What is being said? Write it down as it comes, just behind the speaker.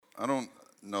I don't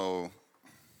know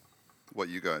what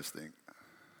you guys think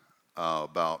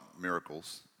about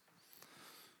miracles,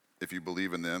 if you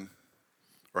believe in them,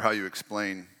 or how you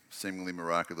explain seemingly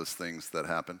miraculous things that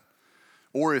happen,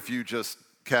 or if you just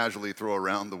casually throw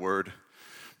around the word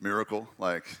miracle,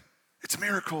 like, it's a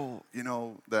miracle,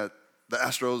 that the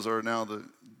Astros are now the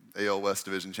AL West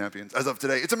Division champions as of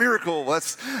today. It's a miracle.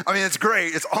 It's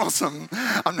great. It's awesome.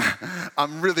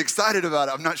 I'm really excited about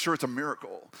it. I'm not sure it's a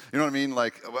miracle. You know what I mean?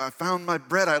 Like, I found my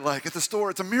bread I like at the store.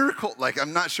 It's a miracle. Like,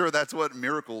 I'm not sure that's what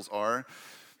miracles are.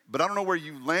 But I don't know where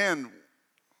you land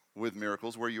with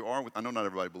miracles, where you are with. I know not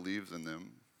everybody believes in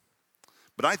them.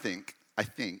 But I think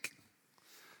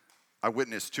I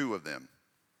witnessed 2 of them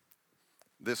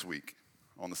this week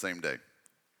on the same day.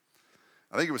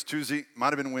 I think it was Tuesday,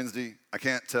 might have been Wednesday. I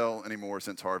can't tell anymore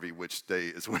since Harvey which day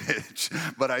is which.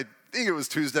 But I think it was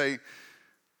Tuesday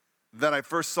that I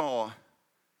first saw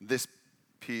this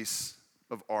piece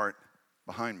of art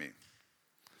behind me.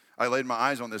 I laid my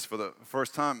eyes on this for the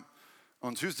first time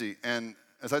on Tuesday. And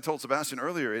as I told Sebastian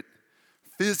earlier, it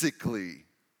physically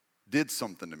did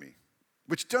something to me,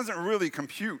 which doesn't really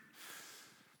compute.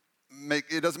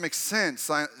 It doesn't make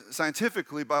sense.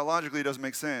 Scientifically, biologically, it doesn't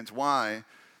make sense why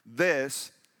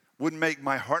this would make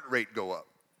my heart rate go up,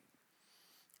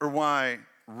 or why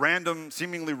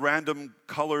seemingly random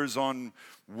colors on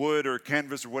wood or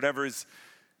canvas or whatever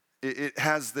it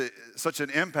has such an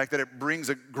impact that it brings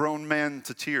a grown man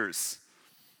to tears.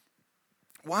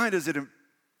 Why does it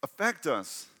affect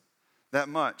us that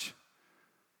much?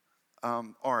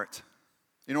 Art.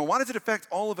 Why does it affect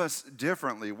all of us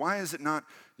differently? Why is it not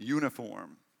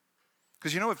uniform?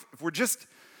 Because if we're just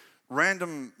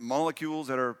random molecules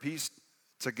that are pieced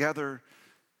together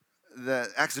that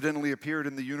accidentally appeared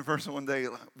in the universe one day,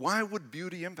 why would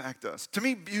beauty impact us? To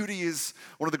me, beauty is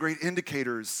one of the great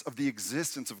indicators of the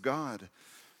existence of God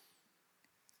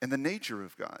and the nature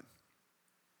of God.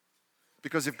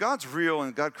 Because if God's real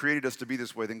and God created us to be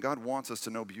this way, then God wants us to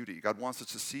know beauty. God wants us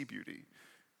to see beauty.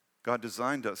 God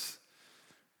designed us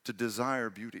to desire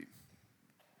beauty.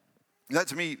 That,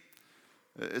 to me,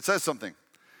 it says something.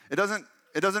 It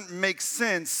doesn't make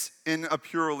sense in a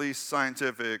purely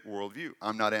scientific worldview.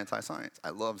 I'm not anti-science.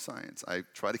 I love science. I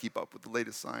try to keep up with the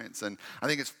latest science, and I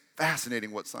think it's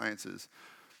fascinating what science is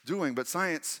doing. But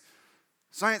science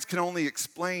can only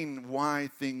explain why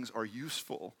things are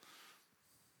useful.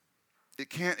 It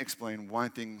can't explain why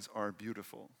things are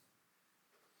beautiful.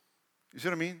 You see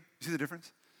what I mean? You see the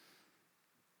difference?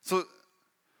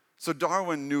 So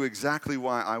Darwin knew exactly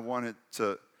why I wanted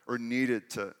to, or needed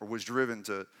to, or was driven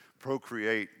to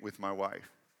procreate with my wife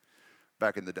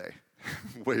back in the day,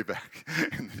 way back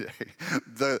in the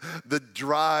day. The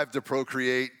drive to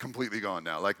procreate, completely gone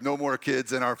now. Like, no more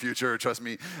kids in our future, trust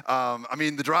me.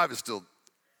 The drive is still,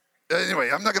 anyway,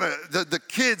 I'm not going to, the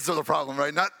kids are the problem,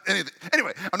 right? Not anything.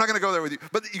 Anyway, I'm not going to go there with you.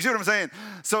 But you see what I'm saying?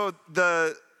 So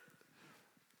the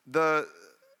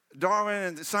Darwin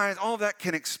and science, all of that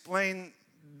can explain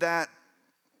that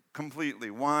completely,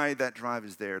 why that drive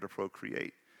is there to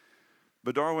procreate.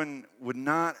 But Darwin would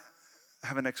not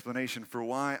have an explanation for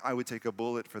why I would take a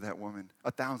bullet for that woman,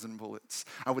 1,000 bullets.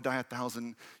 I would die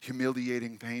 1,000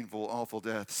 humiliating, painful, awful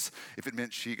deaths if it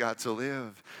meant she got to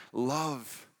live.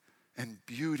 Love and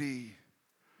beauty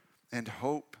and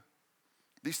hope.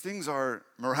 These things are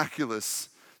miraculous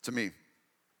to me.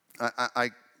 I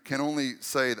can only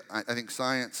say that I think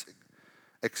science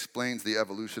explains the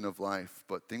evolution of life,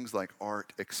 but things like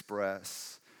art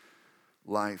express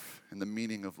life and the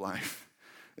meaning of life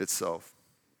itself.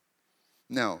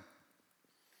 Now,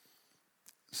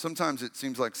 sometimes it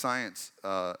seems like science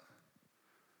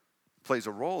plays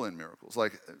a role in miracles.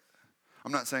 Like,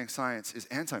 I'm not saying science is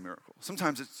anti-miracle.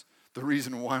 Sometimes it's the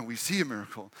reason why we see a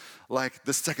miracle, like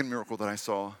the second miracle that I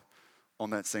saw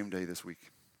on that same day this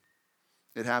week.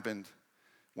 It happened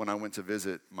when I went to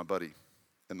visit my buddy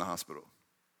in the hospital,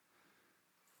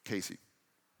 Casey.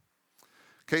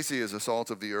 Casey is a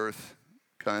salt of the earth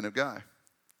kind of guy.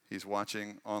 He's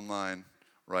watching online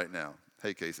right now.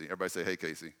 Hey, Casey. Everybody say, hey,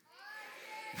 Casey.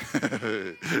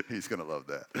 He's going to love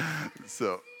that.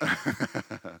 So,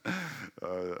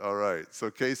 all right. So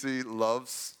Casey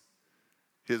loves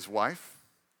his wife,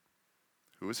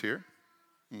 who is here,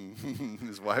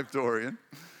 his wife, Dorian.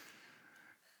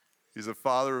 He's a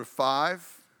father of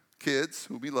 5 kids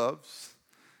whom he loves.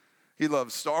 He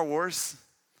loves Star Wars.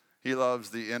 He loves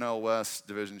the NL West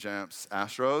Division champs,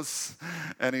 Astros,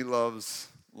 and he loves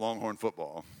Longhorn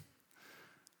football.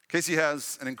 Casey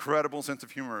has an incredible sense of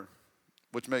humor,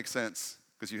 which makes sense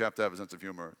because you have to have a sense of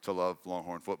humor to love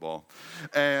Longhorn football.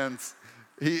 And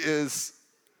he is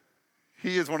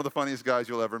one of the funniest guys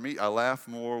you'll ever meet. I laugh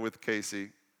more with Casey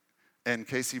And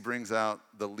Casey brings out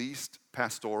the least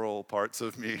pastoral parts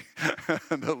of me,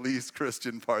 the least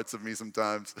Christian parts of me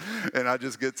sometimes, and I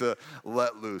just get to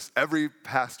let loose. Every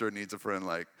pastor needs a friend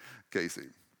like Casey.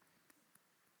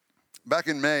 Back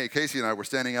in May, Casey and I were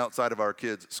standing outside of our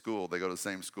kids' school. They go to the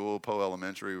same school, Poe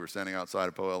Elementary. We were standing outside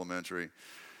of Poe Elementary,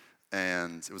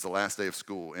 and it was the last day of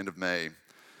school, end of May.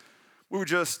 We were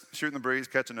just shooting the breeze,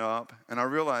 catching up, and I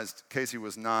realized Casey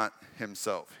was not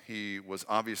himself. He was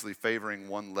obviously favoring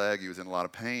one leg. He was in a lot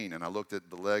of pain, and I looked at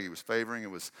the leg he was favoring. It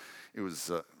was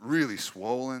really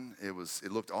swollen. It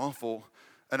looked awful,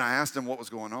 and I asked him what was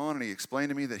going on, and he explained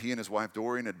to me that he and his wife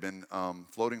Doreen had been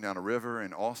floating down a river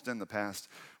in Austin the past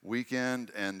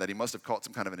weekend, and that he must have caught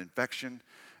some kind of an infection.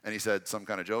 And he said some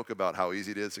kind of joke about how easy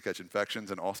it is to catch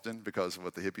infections in Austin because of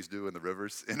what the hippies do in the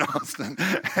rivers in Austin.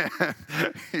 And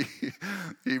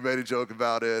he made a joke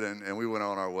about it, and we went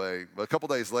on our way. But a couple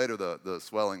days later, the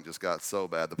swelling just got so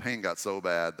bad, the pain got so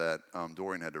bad that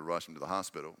Doreen had to rush him to the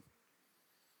hospital.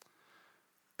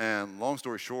 And long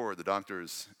story short, the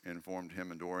doctors informed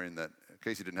him and Doreen that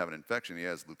Casey didn't have an infection, he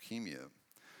has leukemia,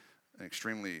 an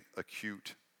extremely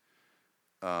acute,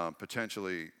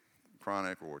 potentially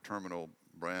chronic or terminal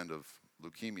brand of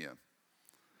leukemia.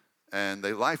 And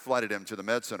they life-flighted him to the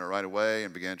med center right away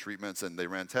and began treatments, and they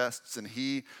ran tests, and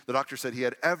the doctor said he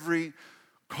had every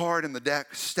card in the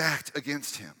deck stacked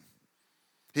against him.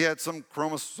 He had some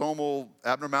chromosomal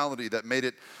abnormality that made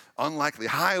it unlikely,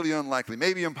 highly unlikely,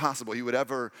 maybe impossible he would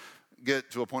ever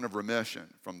get to a point of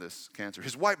remission from this cancer.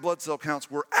 His white blood cell counts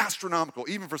were astronomical,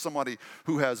 even for somebody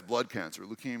who has blood cancer,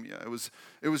 leukemia.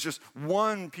 It was just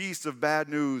one piece of bad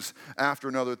news after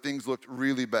another. Things looked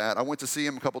really bad. I went to see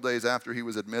him a couple days after he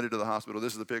was admitted to the hospital.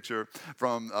 This is the picture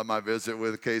from my visit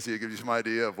with Casey. It gives you some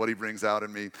idea of what he brings out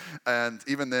in me. And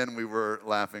even then, we were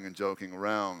laughing and joking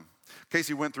around.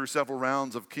 Casey went through several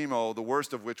rounds of chemo, the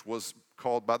worst of which was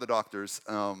called by the doctors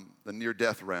the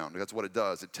near-death round. That's what it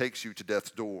does. It takes you to death's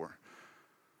door.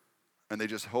 And they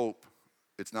just hope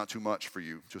it's not too much for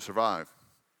you to survive.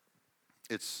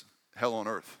 It's hell on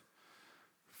earth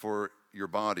for your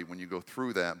body when you go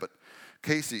through that. But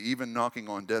Casey, even knocking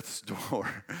on death's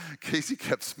door, Casey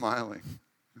kept smiling.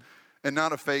 And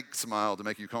not a fake smile to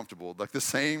make you comfortable. Like the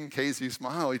same Casey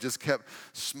smile, he just kept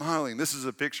smiling. This is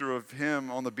a picture of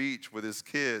him on the beach with his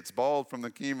kids, bald from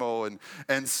the chemo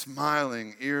and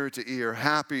smiling ear to ear,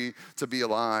 happy to be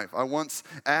alive. I once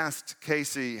asked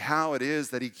Casey how it is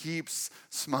that he keeps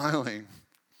smiling.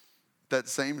 That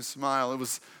same smile. It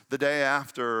was the day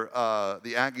after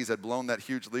the Aggies had blown that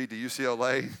huge lead to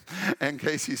UCLA. And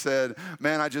Casey said,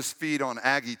 "Man, I just feed on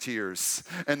Aggie tears,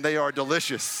 and they are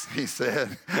delicious," he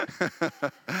said.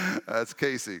 That's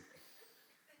Casey.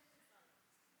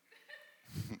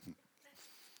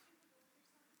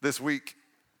 This week,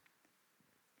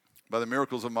 by the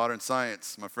miracles of modern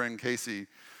science, my friend Casey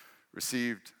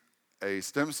received a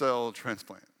stem cell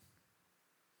transplant.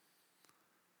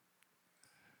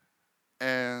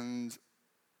 And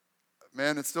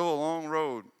man, it's still a long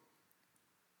road.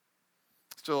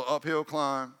 Still an uphill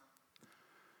climb.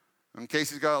 And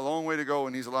Casey's got a long way to go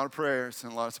and needs a lot of prayers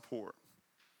and a lot of support.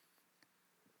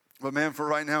 But man, for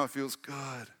right now, it feels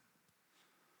good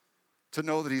to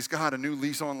know that he's got a new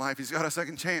lease on life. He's got a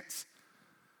second chance.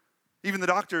 Even the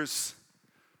doctors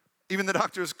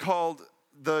called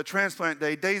the transplant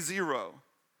day 0.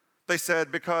 They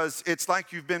said, because it's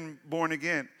like you've been born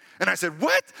again. And I said,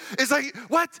 what? It's like,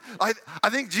 what? I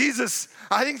think Jesus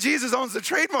owns the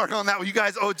trademark on that. Well, you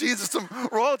guys owe Jesus some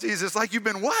royalties. It's like you've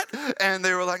been what? And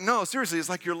they were like, no, seriously, it's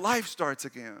like your life starts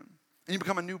again. And you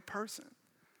become a new person.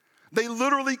 They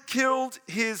literally killed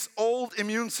his old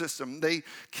immune system. They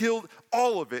killed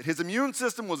all of it. His immune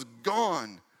system was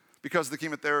gone because of the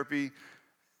chemotherapy.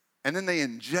 And then they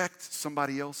inject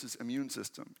somebody else's immune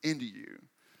system into you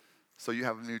so you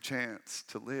have a new chance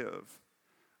to live.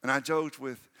 And I joked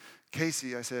with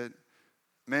Casey, I said,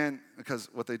 man, because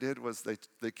what they did was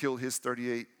they killed his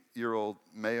 38-year-old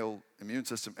male immune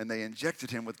system and they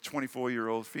injected him with a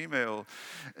 24-year-old female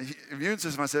immune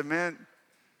system. I said, man,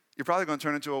 you're probably going to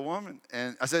turn into a woman.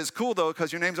 And I said, it's cool, though,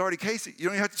 because your name's already Casey. You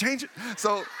don't even have to change it.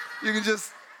 So you can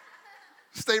just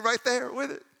stay right there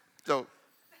with it. So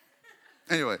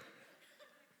anyway,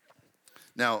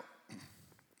 now,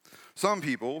 some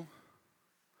people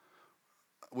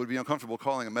would be uncomfortable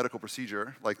calling a medical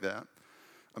procedure like that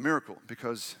a miracle,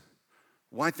 because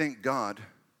why thank God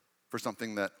for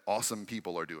something that awesome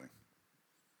people are doing,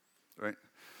 right?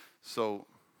 So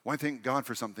why thank God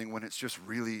for something when it's just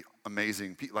really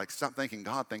amazing? Like, stop thanking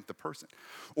God, thank the person.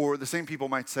 Or the same people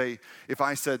might say, if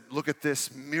I said, look at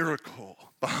this miracle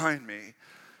behind me,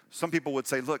 some people would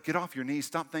say, look, get off your knees,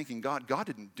 stop thanking God. God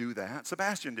didn't do that.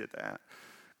 Sebastian did that.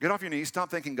 Get off your knees,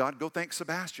 stop thanking God, go thank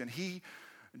Sebastian. He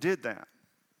did that.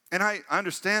 And I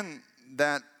understand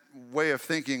that way of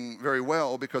thinking very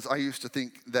well because I used to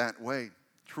think that way.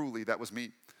 Truly, that was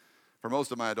me. For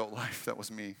most of my adult life, that was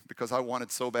me because I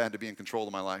wanted so bad to be in control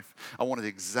of my life. I wanted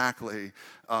exactly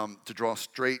to draw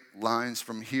straight lines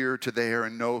from here to there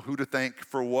and know who to thank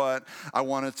for what. I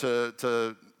wanted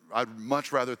I'd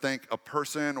much rather thank a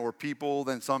person or people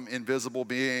than some invisible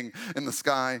being in the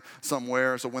sky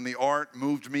somewhere. So when the art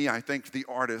moved me, I thanked the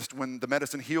artist. When the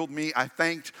medicine healed me, I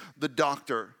thanked the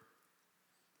doctor.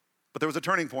 But there was a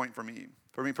turning point for me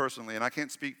personally, and I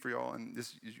can't speak for y'all, and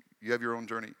you have your own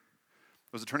journey.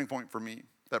 It was a turning point for me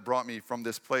that brought me from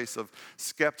this place of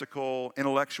skeptical,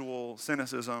 intellectual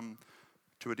cynicism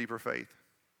to a deeper faith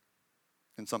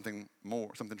in something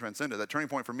more, something transcendent. That turning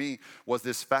point for me was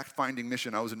this fact-finding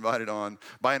mission I was invited on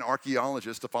by an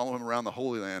archaeologist to follow him around the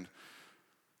Holy Land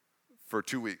for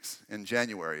 2 weeks in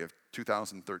January of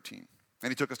 2013.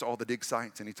 And he took us to all the dig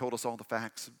sites, and he told us all the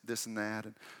facts, this and that,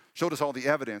 and showed us all the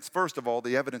evidence. First of all,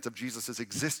 the evidence of Jesus'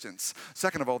 existence.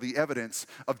 Second of all, the evidence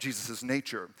of Jesus'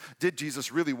 nature. Did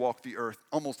Jesus really walk the earth?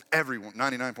 Almost everyone,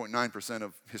 99.9%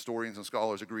 of historians and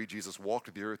scholars agree Jesus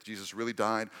walked the earth. Jesus really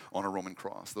died on a Roman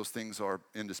cross. Those things are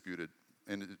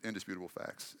indisputable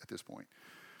facts at this point.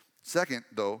 Second,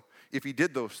 though, if he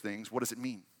did those things, what does it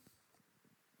mean?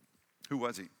 Who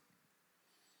was he?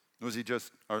 Was he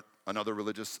just another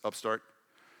religious upstart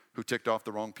who ticked off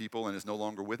the wrong people and is no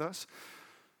longer with us?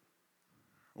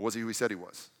 Or was he who he said he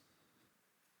was?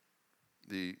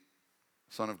 The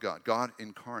Son of God, God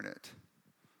incarnate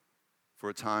for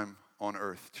a time on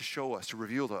earth to show us, to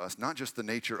reveal to us, not just the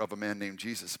nature of a man named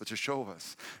Jesus, but to show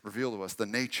us, reveal to us the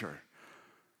nature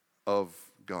of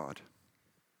God.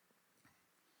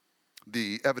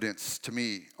 The evidence to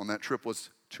me on that trip was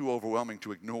too overwhelming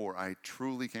to ignore. I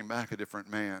truly came back a different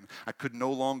man. I could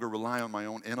no longer rely on my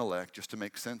own intellect just to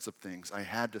make sense of things. I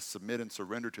had to submit and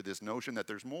surrender to this notion that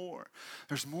there's more.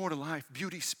 There's more to life.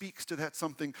 Beauty speaks to that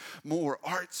something more.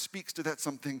 Art speaks to that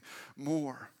something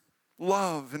more.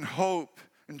 Love and hope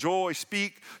and joy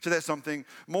speak to that something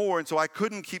more. And so I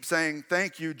couldn't keep saying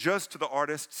thank you just to the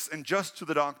artists and just to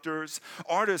the doctors.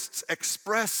 Artists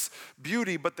express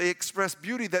beauty, but they express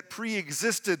beauty that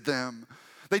pre-existed them.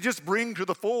 They just bring to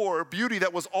the fore beauty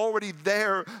that was already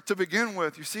there to begin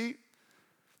with, you see?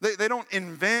 They don't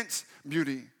invent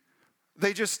beauty.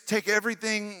 They just take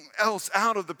everything else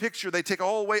out of the picture. They take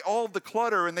away all of the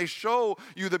clutter, and they show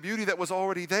you the beauty that was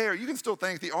already there. You can still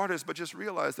thank the artist, but just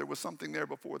realize there was something there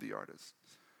before the artist.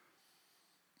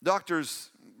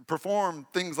 Doctors perform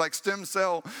things like stem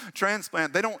cell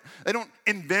transplant. They don't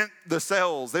invent the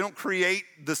cells. They don't create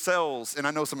the cells. And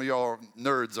I know some of y'all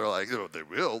nerds are like, oh,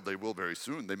 they will very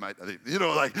soon. They might,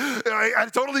 I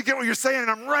totally get what you're saying, and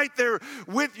I'm right there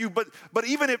with you. But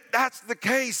even if that's the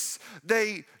case,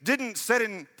 they didn't set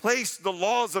in place the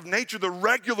laws of nature, the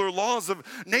regular laws of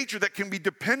nature that can be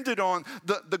depended on,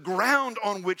 the ground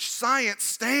on which science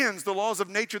stands, the laws of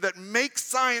nature that make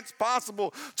science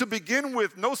possible to begin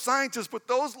with. No scientist put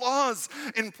those laws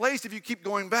in place. If you keep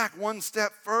going back one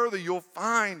step further, you'll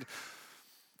find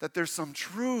that there's some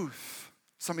truth,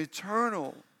 some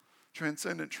eternal,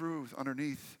 transcendent truth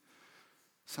underneath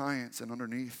science and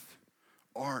underneath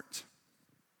art.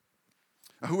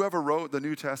 Now, whoever wrote the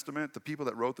New Testament, the people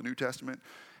that wrote the New Testament,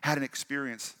 had an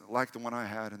experience like the one I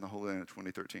had in the Holy Land of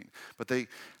 2013. But they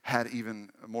had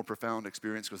even a more profound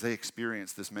experience because they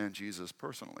experienced this man Jesus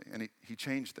personally, and he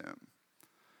changed them.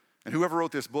 And whoever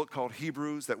wrote this book called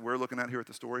Hebrews that we're looking at here at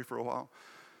the story for a while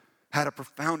had a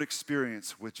profound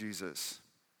experience with Jesus.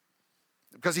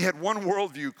 Because he had one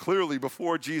worldview clearly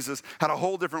before Jesus, had a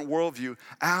whole different worldview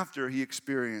after he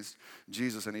experienced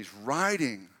Jesus. And he's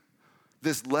writing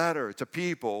this letter to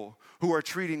people who are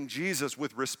treating Jesus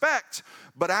with respect,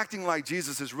 but acting like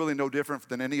Jesus is really no different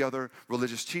than any other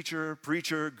religious teacher,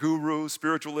 preacher, guru,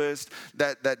 spiritualist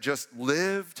that just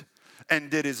lived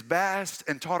and did his best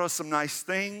and taught us some nice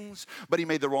things, but he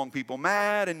made the wrong people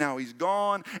mad, and now he's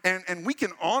gone. And we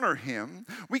can honor him.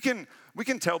 We can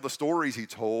tell the stories he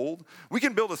told. We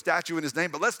can build a statue in his name,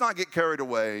 but let's not get carried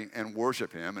away and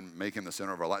worship him and make him the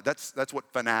center of our life. That's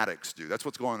what fanatics do. That's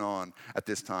what's going on at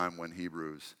this time when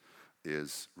Hebrews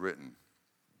is written.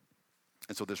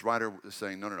 And so this writer is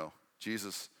saying, no.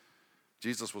 Jesus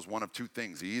was one of two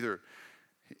things. He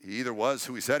either was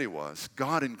who he said he was,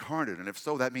 God incarnate, and if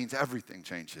so, that means everything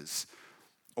changes.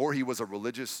 Or he was a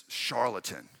religious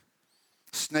charlatan,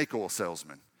 snake oil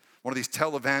salesman, one of these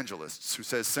televangelists who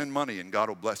says, send money and God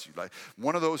will bless you. Like,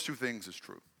 one of those two things is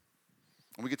true.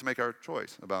 And we get to make our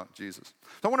choice about Jesus.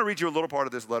 So I want to read you a little part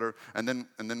of this letter, and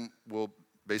then we'll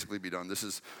basically be done. This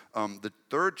is the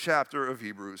 3rd chapter of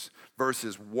Hebrews,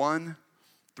 verses 1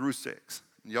 through 6.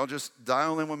 Y'all just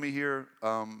dial in with me here,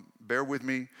 bear with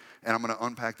me, and I'm going to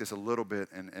unpack this a little bit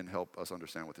and help us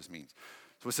understand what this means.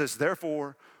 So it says,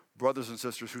 therefore, brothers and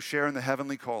sisters who share in the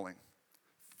heavenly calling,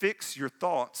 fix your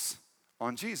thoughts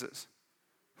on Jesus,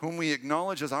 whom we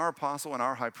acknowledge as our apostle and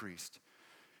our high priest.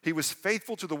 He was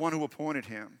faithful to the one who appointed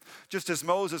him, just as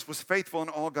Moses was faithful in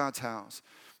all God's house.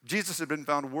 Jesus had been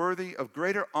found worthy of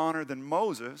greater honor than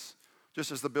Moses,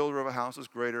 just as the builder of a house is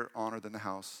greater honor than the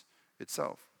house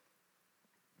itself.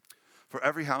 For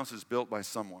every house is built by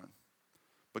someone,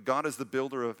 but God is the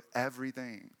builder of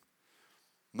everything.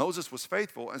 Moses was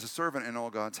faithful as a servant in all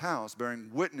God's house,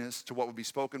 bearing witness to what would be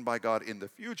spoken by God in the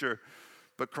future,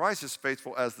 but Christ is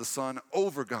faithful as the Son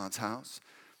over God's house,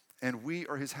 and we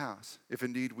are his house, if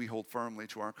indeed we hold firmly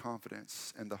to our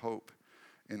confidence and the hope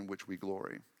in which we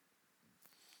glory.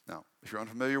 Now, if you're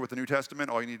unfamiliar with the New Testament,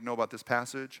 all you need to know about this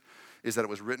passage is that it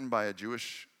was written by a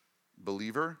Jewish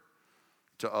believer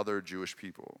to other Jewish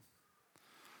people.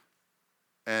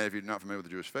 And if you're not familiar with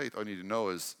the Jewish faith, all you need to know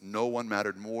is no one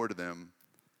mattered more to them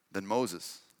than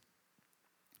Moses.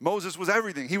 Moses was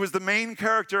everything. He was the main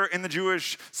character in the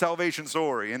Jewish salvation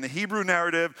story. In the Hebrew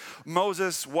narrative,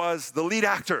 Moses was the lead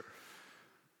actor.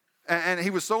 And he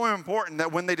was so important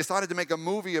that when they decided to make a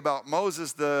movie about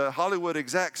Moses, the Hollywood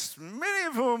execs, many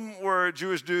of whom were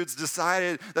Jewish dudes,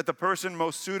 decided that the person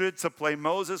most suited to play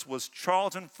Moses was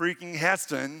Charlton freaking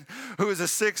Heston, who is a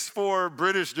 6'4"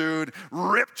 British dude,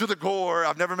 ripped to the core.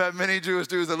 I've never met many Jewish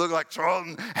dudes that look like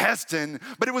Charlton Heston,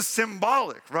 but it was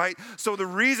symbolic, right? So the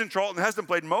reason Charlton Heston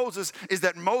played Moses is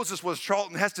that Moses was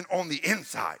Charlton Heston on the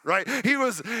inside, right? He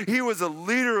was a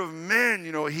leader of men.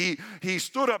 You know, he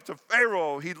stood up to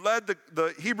Pharaoh. He led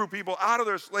the Hebrew people out of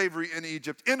their slavery in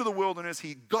Egypt into the wilderness.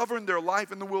 He governed their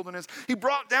life in the wilderness. He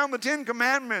brought down the 10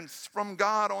 commandments from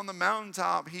God on the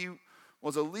mountaintop. He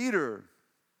was a leader,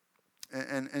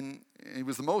 and he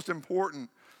was the most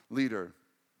important leader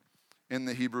in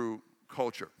the Hebrew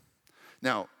culture.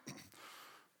 Now,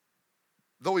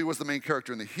 though he was the main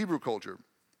character in the Hebrew culture,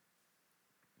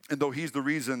 and though he's the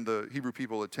reason the Hebrew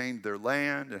people attained their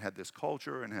land and had this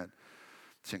culture and had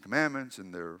 10 commandments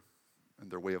and their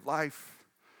way of life,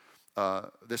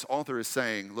 this author is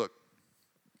saying, look,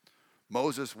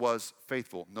 Moses was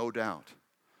faithful, no doubt,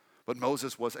 but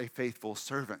Moses was a faithful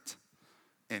servant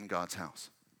in God's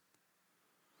house.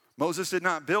 Moses did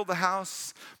not build the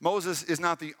house. Moses is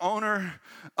not the owner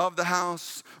of the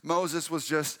house. Moses was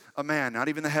just a man, not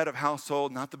even the head of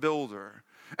household, not the builder.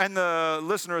 And the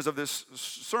listeners of this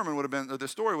sermon would have been,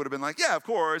 this story would have been like, yeah, of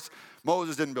course,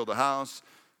 Moses didn't build a house.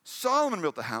 Solomon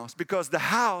built the house because the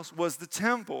house was the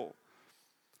temple.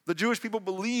 The Jewish people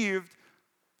believed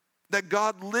that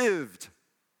God lived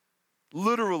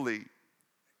literally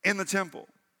in the temple,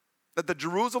 that the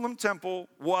Jerusalem temple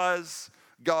was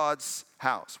God's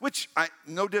house, which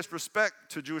no disrespect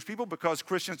to Jewish people because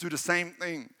Christians do the same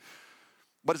thing.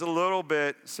 But it's a little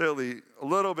bit silly, a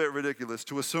little bit ridiculous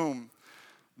to assume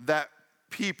that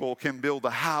people can build a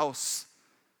house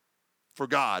for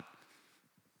God,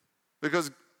 because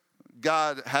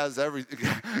God has everything.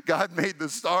 God made the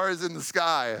stars in the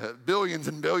sky, billions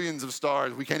and billions of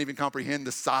stars. We can't even comprehend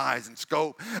the size and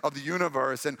scope of the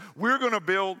universe. And we're going to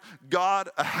build God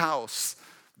a house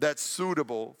that's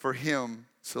suitable for him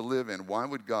to live in. Why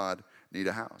would God need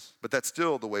a house? But that's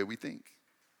still the way we think.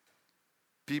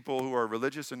 People who are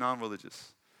religious and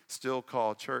non-religious still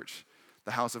call church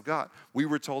the house of God. We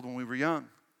were told when we were young,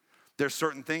 there's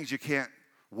certain things you can't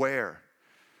wear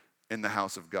in the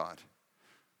house of God.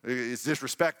 It's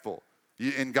disrespectful.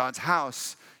 In God's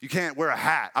house, you can't wear a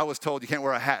hat. I was told you can't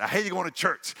wear a hat. I hated going to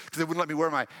church because they wouldn't let me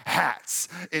wear my hats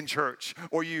in church.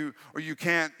 Or you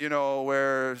can't,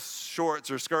 wear shorts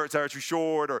or skirts that are too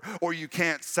short. Or you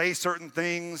can't say certain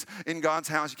things in God's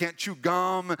house. You can't chew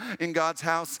gum in God's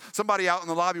house. Somebody out in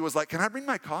the lobby was like, "Can I bring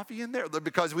my coffee in there?"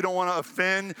 Because we don't want to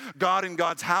offend God in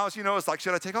God's house. It's like,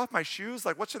 should I take off my shoes?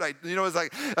 Like, what should I?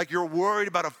 It's like you're worried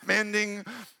about offending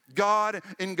God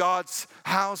in God's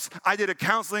house. I did a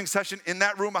counseling session in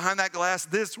that room behind that glass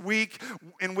this week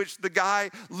in which the guy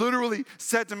literally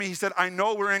said to me, he said, "I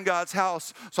know we're in God's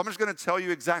house, so I'm just going to tell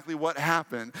you exactly what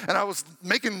happened." And I was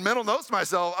making mental notes to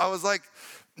myself. I was like,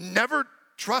 never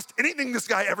trust anything this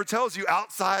guy ever tells you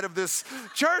outside of this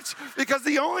church, because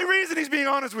the only reason he's being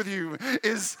honest with you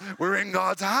is we're in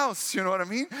God's house. You know what I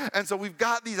mean? And so we've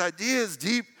got these ideas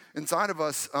deep inside of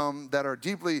us that are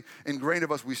deeply ingrained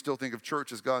of us. We still think of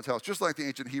church as God's house, just like the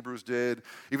ancient Hebrews did,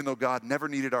 even though God never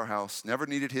needed our house, never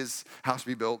needed his house to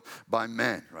be built by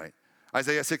men, right?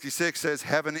 Isaiah 66 says,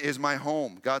 "Heaven is my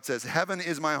home." God says, "Heaven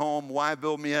is my home. Why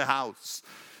build me a house?"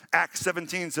 Acts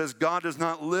 17 says God does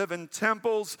not live in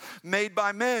temples made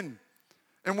by men.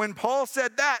 And when Paul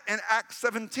said that in Acts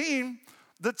 17,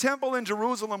 the temple in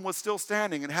Jerusalem was still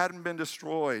standing. It hadn't been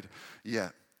destroyed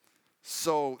yet.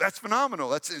 So that's phenomenal.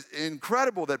 That's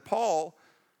incredible that Paul,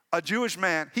 a Jewish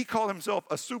man, he called himself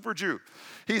a super Jew.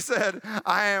 He said,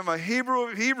 I am a Hebrew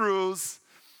of Hebrews,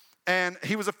 and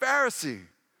he was a Pharisee.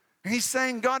 And he's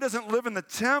saying God doesn't live in the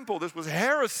temple. This was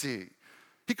heresy.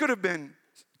 He could have been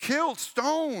killed,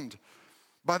 stoned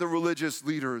by the religious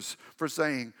leaders for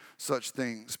saying such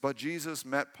things. But Jesus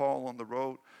met Paul on the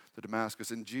road to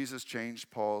Damascus, and Jesus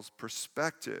changed Paul's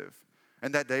perspective.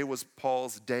 And that day was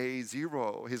Paul's day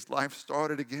zero. His life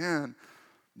started again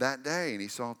that day, and he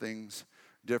saw things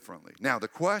differently. Now, the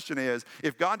question is,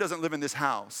 if God doesn't live in this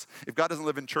house, if God doesn't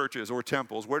live in churches or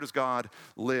temples, where does God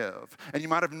live? And you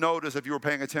might have noticed, if you were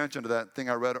paying attention to that thing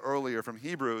I read earlier from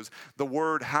Hebrews, the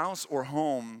word house or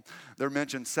home, they're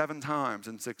mentioned 7 times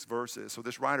in 6 verses. So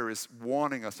this writer is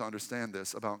wanting us to understand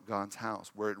this about God's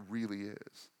house, where it really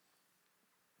is.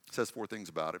 He says 4 things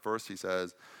about it. First, he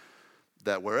says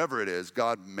that wherever it is,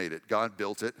 God made it. God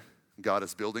built it. God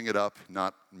is building it up,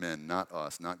 not men, not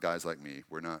us, not guys like me.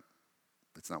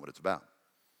 That's not what it's about.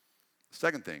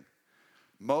 Second thing,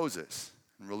 Moses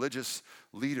and religious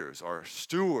leaders are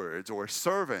stewards or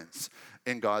servants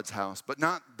in God's house, but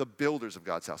not the builders of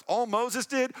God's house. All Moses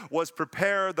did was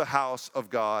prepare the house of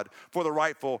God for the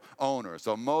rightful owner.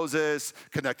 So Moses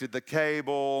connected the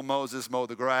cable, Moses mowed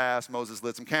the grass, Moses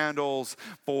lit some candles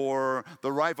for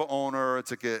the rightful owner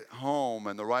to get home.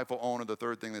 And the rightful owner, the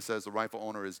third thing that says the rightful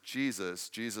owner is Jesus.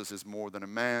 Jesus is more than a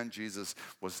man. Jesus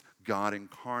was God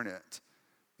incarnate,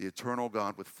 the eternal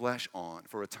God with flesh on,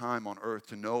 for a time on earth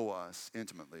to know us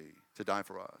intimately, to die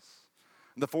for us.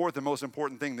 And the fourth and most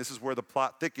important thing, this is where the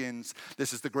plot thickens.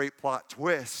 This is the great plot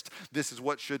twist. This is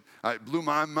what it blew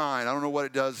my mind. I don't know what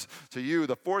it does to you.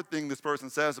 The fourth thing this person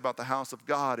says about the house of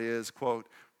God is, quote,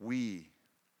 we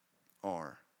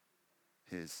are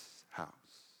his house.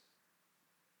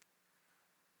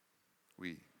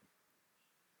 We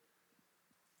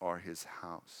are his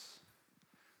house.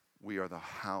 We are the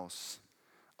house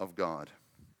of God.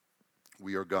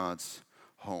 We are God's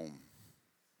home.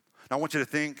 Now I want you to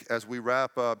think, as we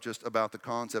wrap up, just about the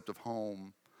concept of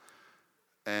home,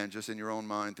 and just in your own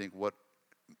mind think, what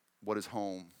is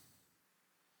home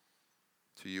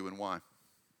to you and why?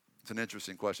 It's an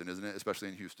interesting question, isn't it? Especially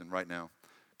in Houston right now,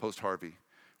 post-Harvey,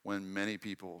 when many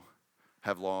people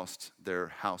have lost their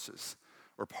houses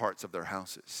or parts of their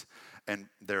houses. And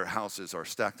their houses are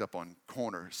stacked up on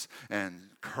corners and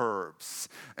curbs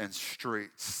and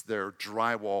streets. They're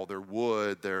drywall, they're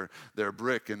wood, they're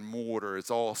brick and mortar. It's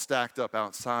all stacked up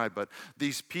outside. But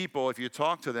these people, if you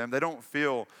talk to them, they don't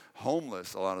feel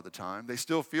homeless a lot of the time. They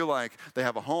still feel like they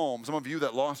have a home. Some of you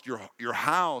that lost your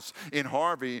house in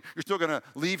Harvey, you're still going to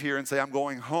leave here and say, I'm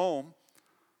going home.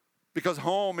 Because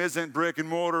home isn't brick and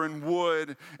mortar and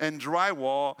wood and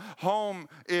drywall. Home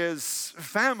is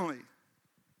family.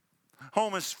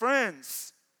 Home is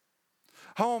friends.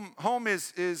 Home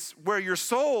is where your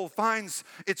soul finds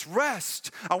its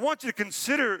rest. I want you to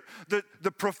consider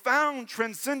the profound,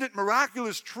 transcendent,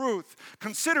 miraculous truth.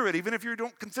 Consider it, even if you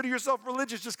don't consider yourself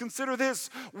religious, just consider this.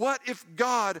 What if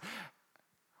God's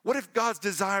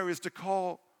desire is to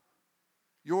call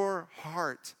your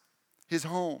heart his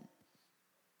home?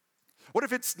 What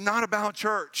if it's not about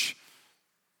church?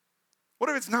 What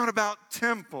if it's not about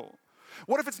temple?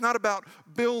 What if it's not about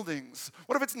buildings?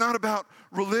 What if it's not about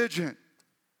religion?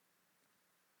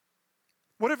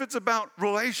 What if it's about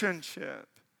relationship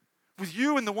with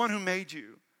you and the one who made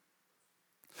you?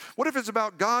 What if it's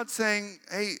about God saying,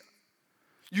 hey,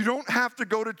 you don't have to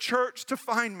go to church to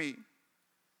find me.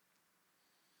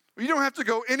 You don't have to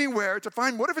go anywhere to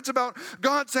find me. What if it's about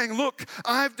God saying, look,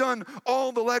 I've done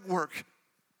all the legwork.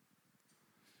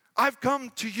 I've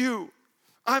come to you.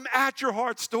 I'm at your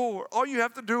heart's door. All you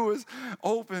have to do is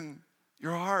open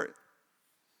your heart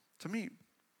to me.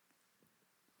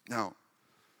 Now,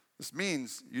 this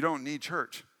means you don't need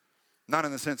church. Not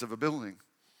in the sense of a building.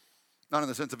 Not in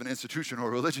the sense of an institution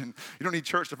or religion. You don't need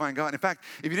church to find God. In fact,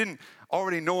 if you didn't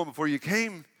already know him before you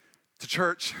came to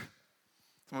church,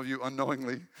 some of you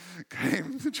unknowingly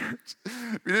came to church.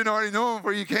 If you didn't already know him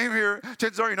before you came here,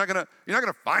 chances are you're not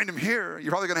gonna find him here.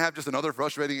 You're probably gonna have just another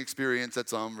frustrating experience at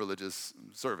some religious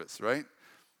service, right?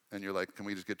 And you're like, can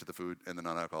we just get to the food and the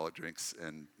non-alcoholic drinks?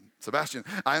 And Sebastian,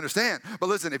 I understand. But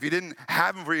listen, if you didn't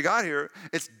have him before you got here,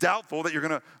 it's doubtful that you're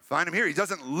gonna find him here. He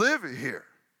doesn't live here.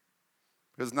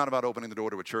 Because it's not about opening the door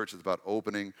to a church. It's about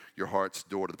opening your heart's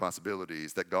door to the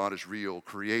possibilities, that God is real,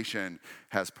 creation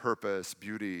has purpose,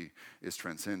 beauty is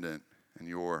transcendent, and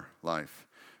your life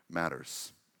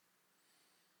matters.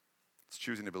 It's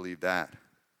choosing to believe that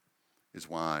is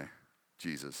why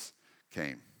Jesus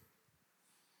came.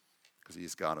 Because he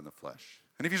is God in the flesh.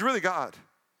 And if he's really God,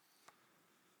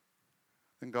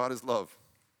 then God is love.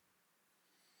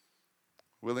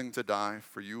 Willing to die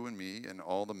for you and me and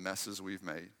all the messes we've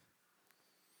made.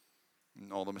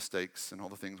 And all the mistakes and all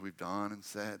the things we've done and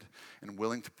said. And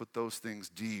willing to put those things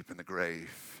deep in the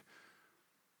grave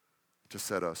to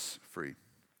set us free.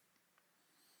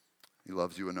 He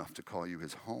loves you enough to call you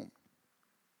his home.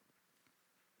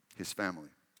 His family.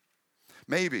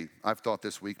 Maybe, I've thought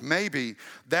this week, maybe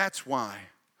that's why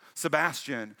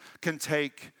Sebastian can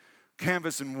take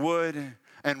canvas and wood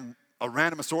and a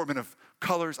random assortment of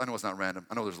colors. I know it's not random.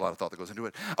 I know there's a lot of thought that goes into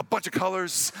it. A bunch of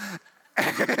colors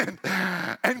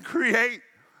and create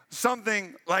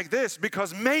something like this,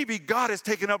 because maybe God has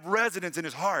taken up residence in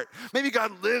his heart. Maybe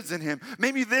God lives in him.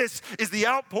 Maybe this is the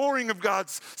outpouring of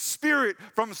God's Spirit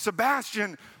from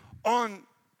Sebastian on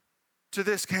to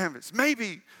this canvas.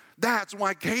 Maybe that's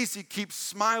why Casey keeps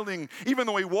smiling even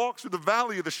though he walks through the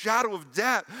valley of the shadow of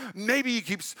death. Maybe he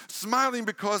keeps smiling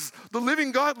because the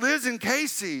living God lives in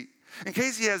Casey. And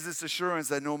Casey has this assurance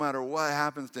that no matter what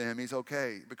happens to him, he's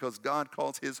okay because God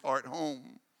calls his heart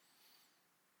home.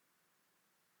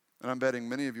 And I'm betting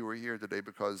many of you are here today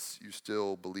because you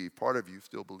still believe. Part of you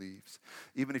still believes.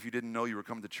 Even if you didn't know you were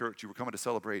coming to church, you were coming to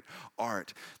celebrate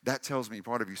art. That tells me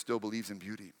part of you still believes in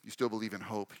beauty. You still believe in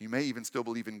hope. You may even still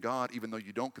believe in God, even though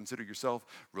you don't consider yourself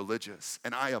religious.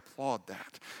 And I applaud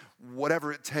that.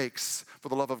 Whatever it takes for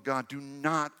the love of God, do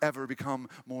not ever become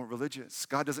more religious.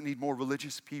 God doesn't need more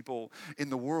religious people in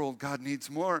the world. God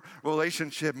needs more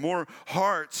relationship, more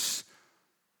hearts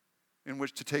in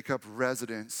which to take up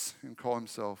residence and call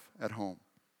himself at home.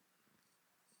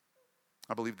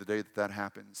 I believe the day that that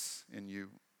happens in you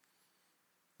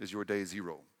is your day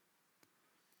zero.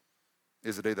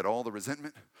 Is the day that all the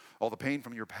resentment, all the pain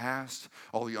from your past,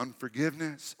 all the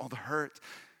unforgiveness, all the hurt,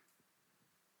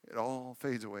 it all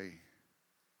fades away.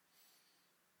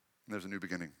 And there's a new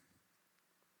beginning,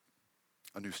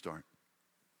 a new start.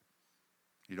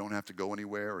 You don't have to go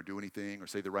anywhere or do anything or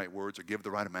say the right words or give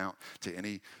the right amount to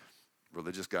any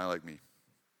religious guy like me.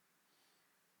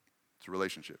 It's a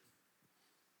relationship.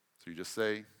 So you just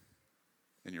say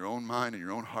in your own mind, in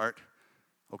your own heart,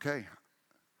 okay,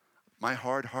 my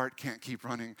hard heart can't keep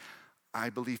running. I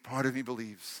believe, part of me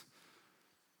believes.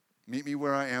 Meet me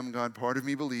where I am, God. Part of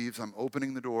me believes. I'm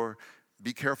opening the door.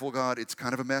 Be careful, God. It's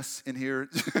kind of a mess in here.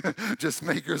 Just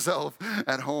make yourself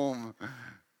at home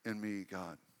in me,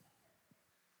 God.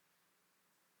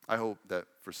 I hope that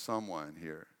for someone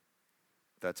here,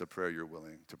 that's a prayer you're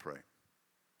willing to pray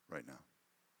right now.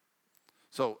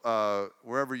 So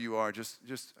wherever you are, just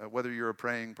whether you're a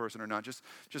praying person or not, just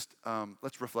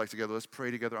let's reflect together. Let's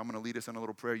pray together. I'm going to lead us in a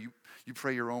little prayer. You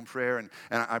pray your own prayer, and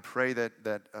I pray that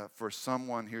for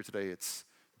someone here today, it's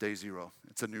day zero.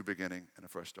 It's a new beginning and a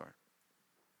fresh start.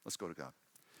 Let's go to God.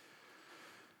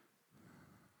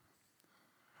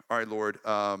 All right, Lord.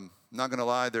 Not going to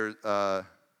lie, there's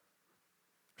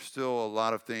still a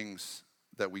lot of things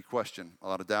that we question, a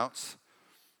lot of doubts,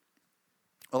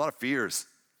 a lot of fears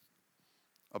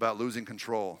about losing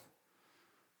control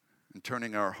and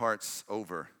turning our hearts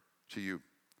over to you.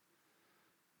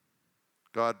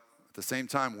 God, at the same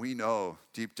time, we know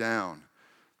deep down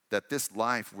that this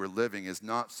life we're living is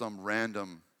not some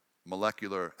random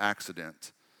molecular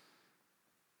accident,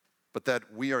 but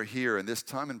that we are here in this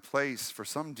time and place for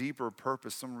some deeper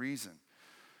purpose, some reason.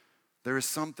 There is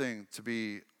something to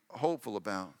be hopeful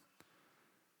about.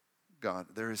 God,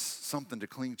 there is something to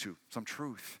cling to, some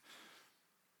truth.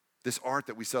 This art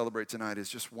that we celebrate tonight is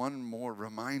just one more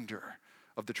reminder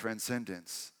of the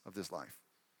transcendence of this life.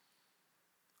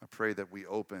 I pray that we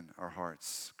open our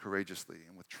hearts courageously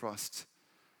and with trust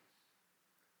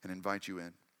and invite you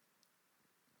in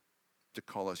to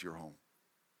call us your home.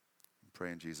 I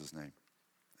pray in Jesus' name,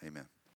 amen.